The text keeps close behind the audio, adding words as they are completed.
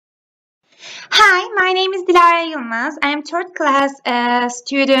Hi, my name is Dilara Yılmaz. I am third class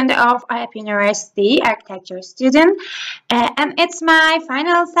student of IAP University, architecture student, and it's my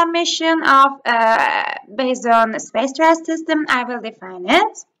final submission of based on space truss system. I will define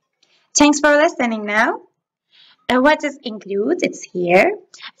it. Thanks for listening now. What it includes, it's here.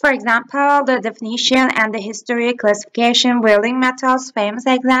 For example, the definition and the history, classification, building methods, famous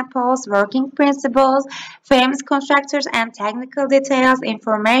examples, working principles, famous constructors and technical details,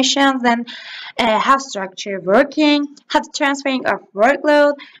 information, then how structure working, how the transferring of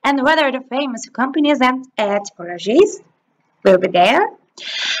workload, and whether the famous companies and typologies will be there.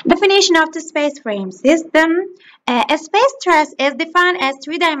 Definition of the space frame system. A space truss is defined as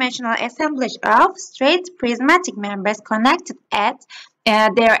three-dimensional assemblage of straight prismatic members connected at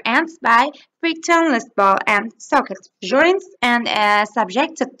their ends by frictionless ball and socket joints and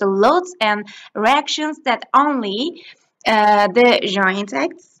subjected to loads and reactions that only the joint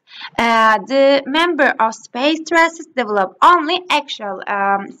acts. The member of space trusses develop only axial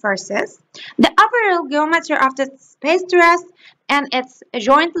forces. The overall geometry of the space truss and its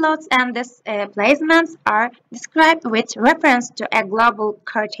joint loads and displacements are described with reference to a global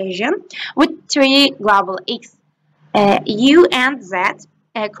Cartesian with three global x, u, and z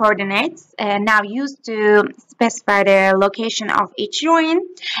coordinates now used to specify the location of each joint.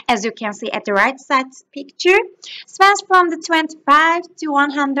 As you can see at the right side picture, spans from the 25 to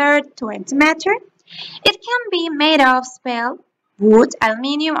 120 meter. It can be made of steel, wood,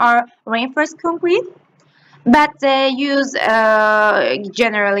 aluminium, or reinforced concrete, but they use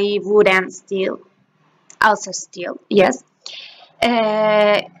generally wood and steel. Also steel, yes.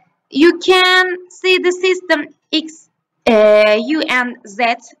 You can see the system X, U, and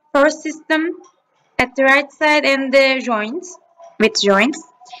Z first system at the right side and the joints with joints.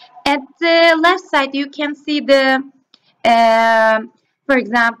 At the left side, you can see the, for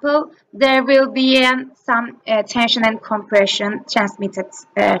example, there will be some tension and compression transmitted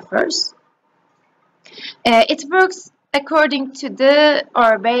first. It works according to the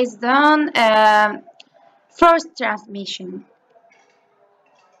or based on force transmission.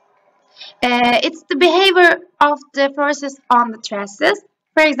 It's the behavior of the forces on the trusses.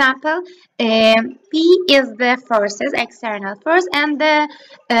 For example, P is the forces, external force, and the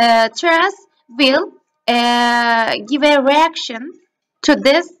truss will give a reaction to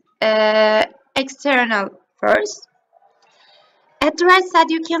this external force. At the right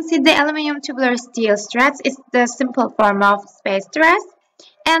side, you can see the aluminum tubular steel struts. It's the simple form of space truss.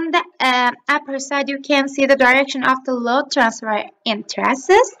 And the upper side, you can see the direction of the load transfer in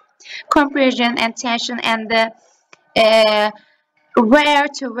trusses, compression and tension, and the where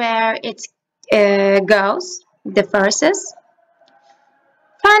to where it goes, the forces.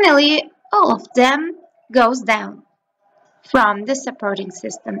 Finally, all of them goes down from the supporting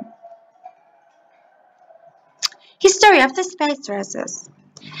system. History of the space trusses.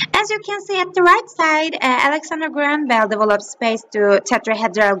 As you can see at the right side, Alexander Graham Bell developed space to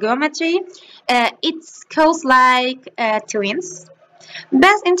tetrahedral geometry. It's caused like twins.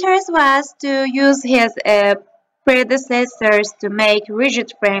 Bell's interest was to use his predecessors to make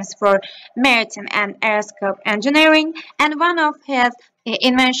rigid frames for maritime and aerospace engineering, and one of his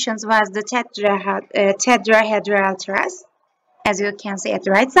inventions was the tetrahedral truss. As you can see at the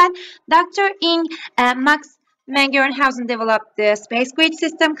right side, Dr. Ing Max Mengerhausen developed the space grid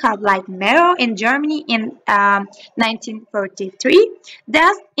system called Light Mero in Germany in 1943,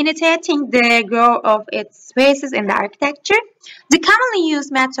 thus initiating the growth of its spaces in the architecture. The commonly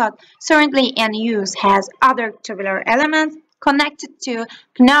used method currently in use has other tubular elements connected to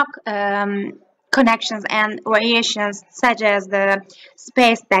connections and variations such as the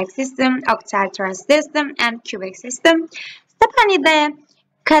space stack system, octal truss system, and cubic system. Stephanie de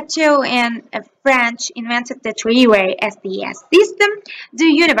Cateau in French invented the three-way SDS system, the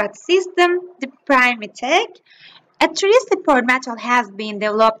Unibat system, the Primetech. A three-support method has been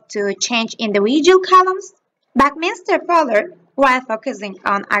developed to change individual columns. Buckminster Fuller, while focusing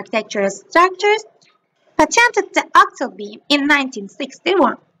on architectural structures, patented the octal beam in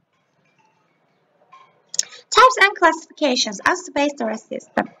 1961. Types and classifications of space truss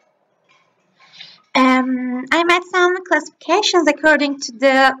system. I made some classifications according to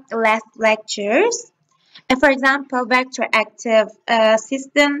the last lectures. For example, vector active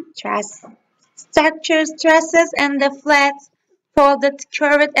system, truss structures, trusses, and the flat, folded,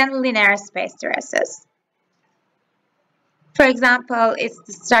 curved, and linear space trusses. For example, it's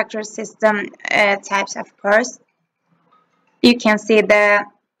the structure system types, of course. You can see the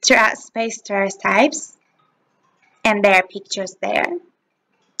space truss types and their pictures there.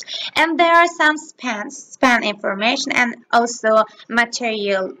 And there are some span information and also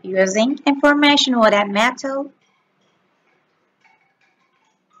material using information, wood and metal.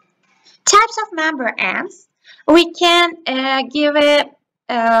 Types of member ends. We can give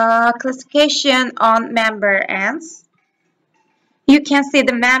a classification on member ends. You can see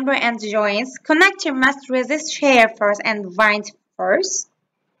the member end joints. Connector must resist shear force and wind force.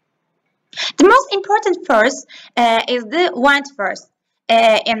 The most important force is the wind force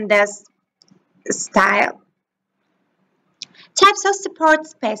in this style. Types of support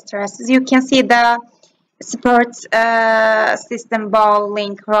space trusses. You can see the support system, ball,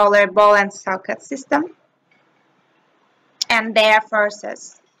 link, roller, ball, and socket system, and their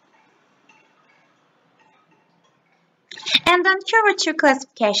forces. And then curvature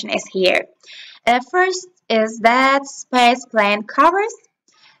classification is here. First is that space plane covers.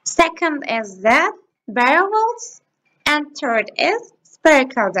 Second is that variables. And third is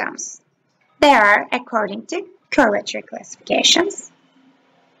spherical domes. They are according to curvature classifications.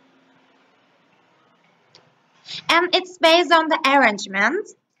 And it's based on the arrangement,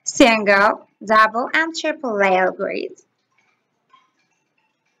 single, double, and triple layer grid.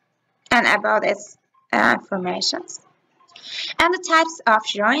 And about its formations. And the types of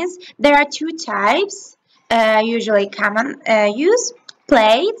joints, there are two types, usually common use,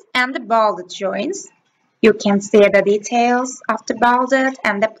 plate and the balded joints. You can see the details of the balded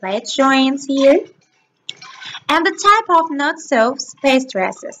and the plate joints here. And the type of not so space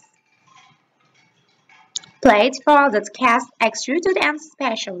trusses. Plate, folded, cast, extruded, and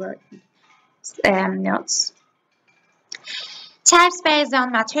special notes. Types based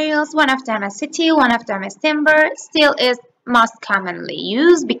on materials, one of them is steel, one of them is timber. Steel is most commonly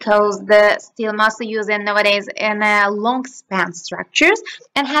used because the steel mostly used nowadays in long span structures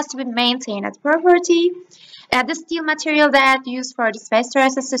and has to be maintained at property. The steel material that used for the space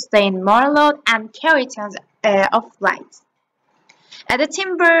trusses sustain more load and carry tons of light. The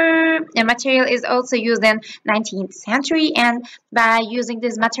timber material is also used in 19th century, and by using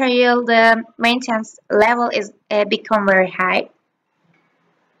this material, the maintenance level is become very high.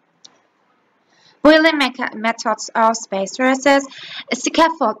 Building methods of space trusses,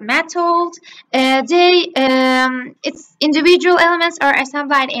 scaffold method. Its individual elements are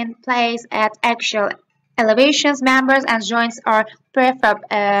assembled in place at actual elevations. Members and joints are prefab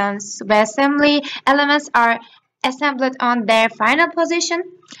subassembly. Elements are assembled on their final position.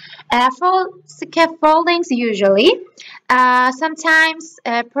 For scaffoldings usually. Sometimes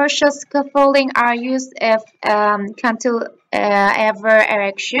partial scaffolding are used if cantilever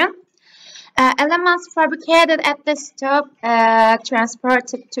erection. Elements fabricated at the stop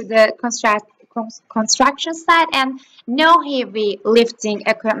transported to the construction site, and no heavy lifting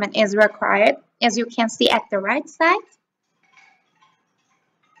equipment is required, as you can see at the right side.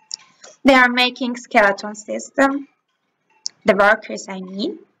 They are making skeleton system, the workers I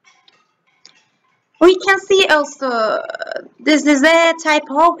mean. We can see also this is a type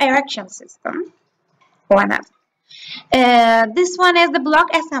of erection system, one of. This one is the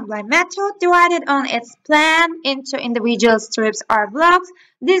block assembly method, divided on its plan into individual strips or blocks.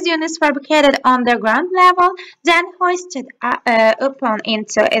 These units fabricated on the ground level, then hoisted upon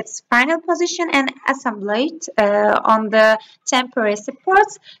into its final position and assembled on the temporary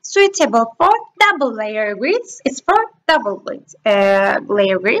supports suitable for double layer grids. It's for double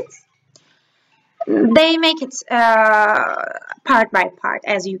layer grids. They make it part by part,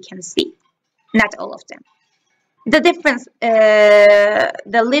 as you can see, not all of them. The difference,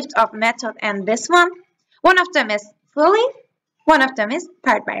 the lift of method and this one of them is fully, one of them is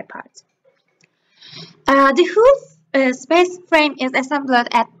part by part. The whole space frame is assembled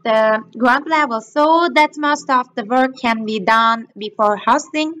at the ground level so that most of the work can be done before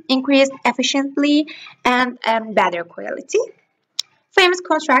hoisting, increased efficiently and better quality. Famous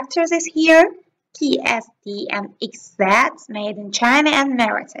contractors is here, PSD and XZ, made in China, and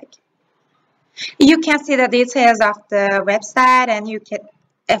Meritech. You can see the details of the website, and you can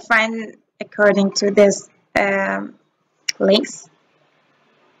find according to this links.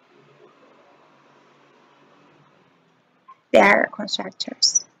 They are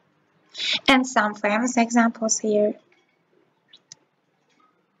constructors. And some famous examples here.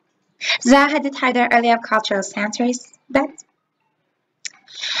 Zaha Hadid Aliyev Cultural Centers, but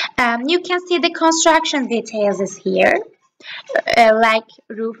you can see the construction details is here. Like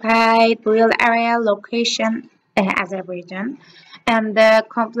roof height, build area, location, Azerbaijan, and the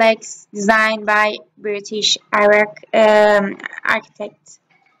complex design by British architect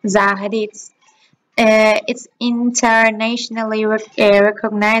Zaha Hadid. It's internationally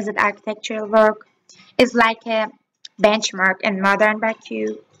recognized architectural work. It's like a benchmark in modern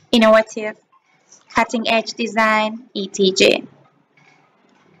Baku. innovative, cutting-edge design, etc.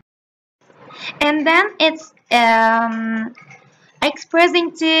 And then it's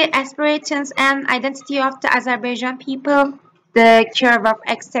expressing the aspirations and identity of the Azerbaijan people. The curve of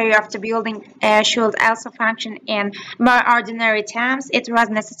exterior of the building should also function in more ordinary terms. It was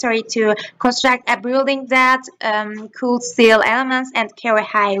necessary to construct a building that could seal elements and carry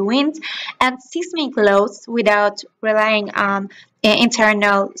high wind and seismic loads without relying on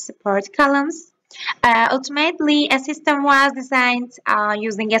internal support columns. Ultimately, a system was designed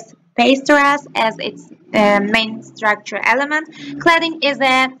using a space truss as its main structural element. Cladding is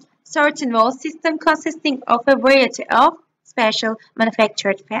a certain wall system consisting of a variety of special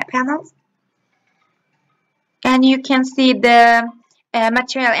manufactured panels. And you can see the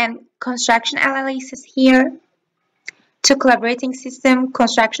material and construction analysis here. Two collaborating system,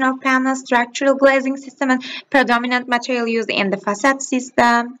 construction of panels, structural glazing system, and predominant material used in the facade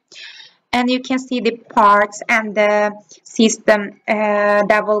system. And you can see the parts and the system,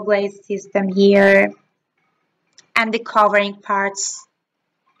 double glaze system here, and the covering parts.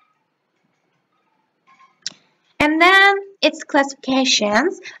 And then its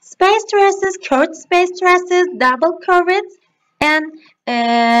classifications: space trusses, curved space trusses, double curved, and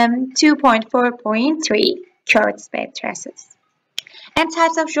 2.4.3 curved space trusses. And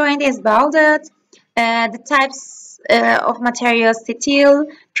types of joint is bolded. The types of materials: steel,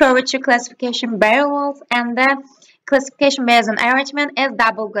 curvature classification, barrels, and the classification based on arrangement is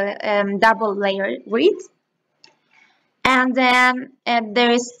double layer grid. And then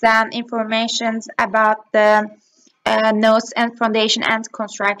there is some information about the notes and foundation and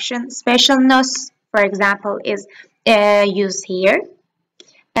construction. Special notes, for example, is used here,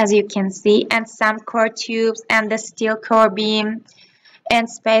 as you can see, and some core tubes and the steel core beam and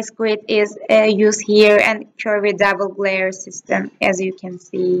space grid is used here, and curved double layer system, as you can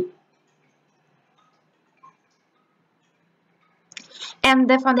see. And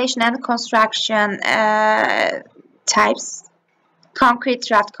the foundation and construction types: concrete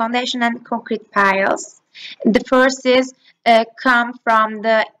raft foundation and concrete piles. The first is come from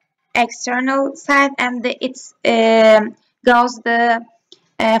the external side, and it goes the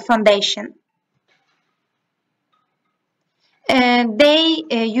foundation. They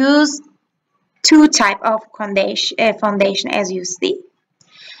use two type of foundation, as you see.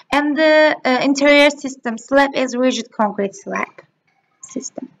 And the interior system slab is rigid concrete slab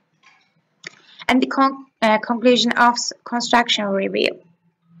system. And the conclusion of construction review.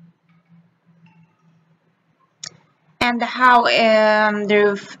 And how the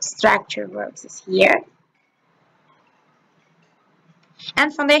roof structure works is here.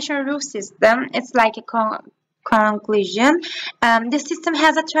 And foundation roof system, it's like a conclusion. The system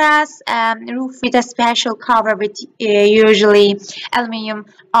has a truss roof with a special cover with usually aluminum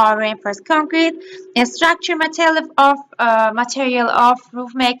or reinforced concrete. A structure material of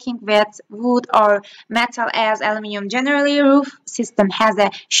roof making with wood or metal as aluminum. Generally, roof system has a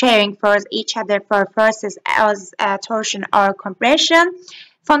sharing force each other for forces as torsion or compression.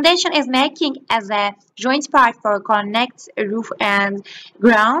 Foundation is making as a joint part for connect roof and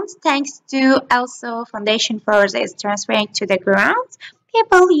ground. Thanks to also foundation force is transferring to the ground.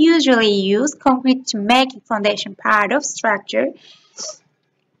 People usually use concrete to make foundation part of structure.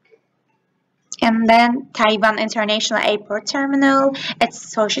 And then Taiwan International Airport Terminal.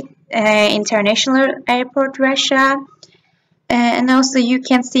 It's Sochi International Airport, Russia. And also you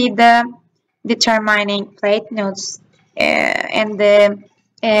can see the determining plate notes and the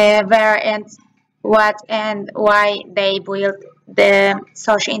where and what and why they built the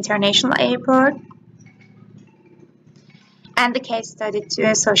Sochi International Airport, and the case study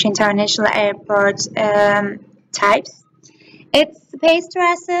to Sochi International Airport types. It's space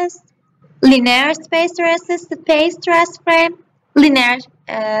trusses, linear space trusses, space truss frame, linear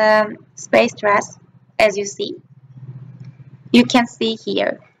space truss, as you see. You can see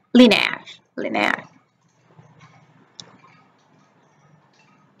here, linear.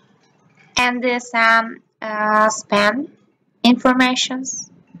 And some span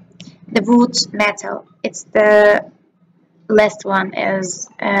informations. The wood metal, it's the last one is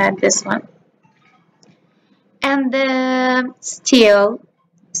this one. And the steel,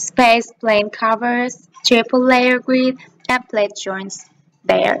 space plane covers, triple layer grid, and plate joints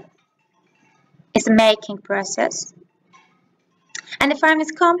there. It's a making process. And the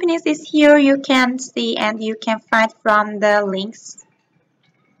pharmacy companies is here, you can see and you can find from the links.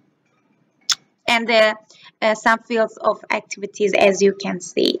 And some fields of activities, as you can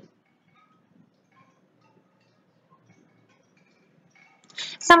see.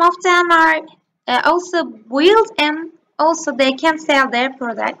 Some of them are also built and also they can sell their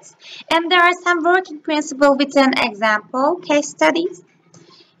products. And there are some working principles with an example case studies.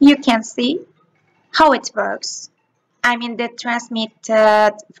 You can see how it works. I mean the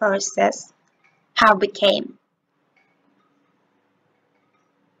transmitted forces, how became.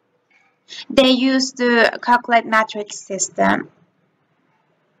 They use the calculate matrix system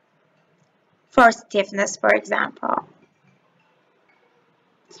for stiffness, for example.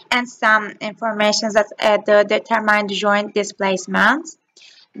 And some information that determine the joint displacement,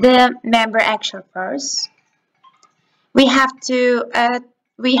 the member axial force. We have to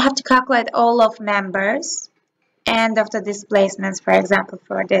calculate all of members and of the displacements, for example,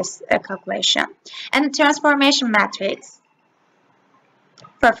 for this calculation. And the transformation matrix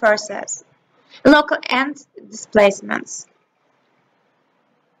for forces, local and displacements.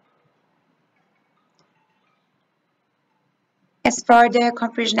 As for the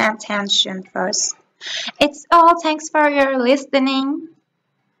compression and tension force. It's all. Thanks for your listening.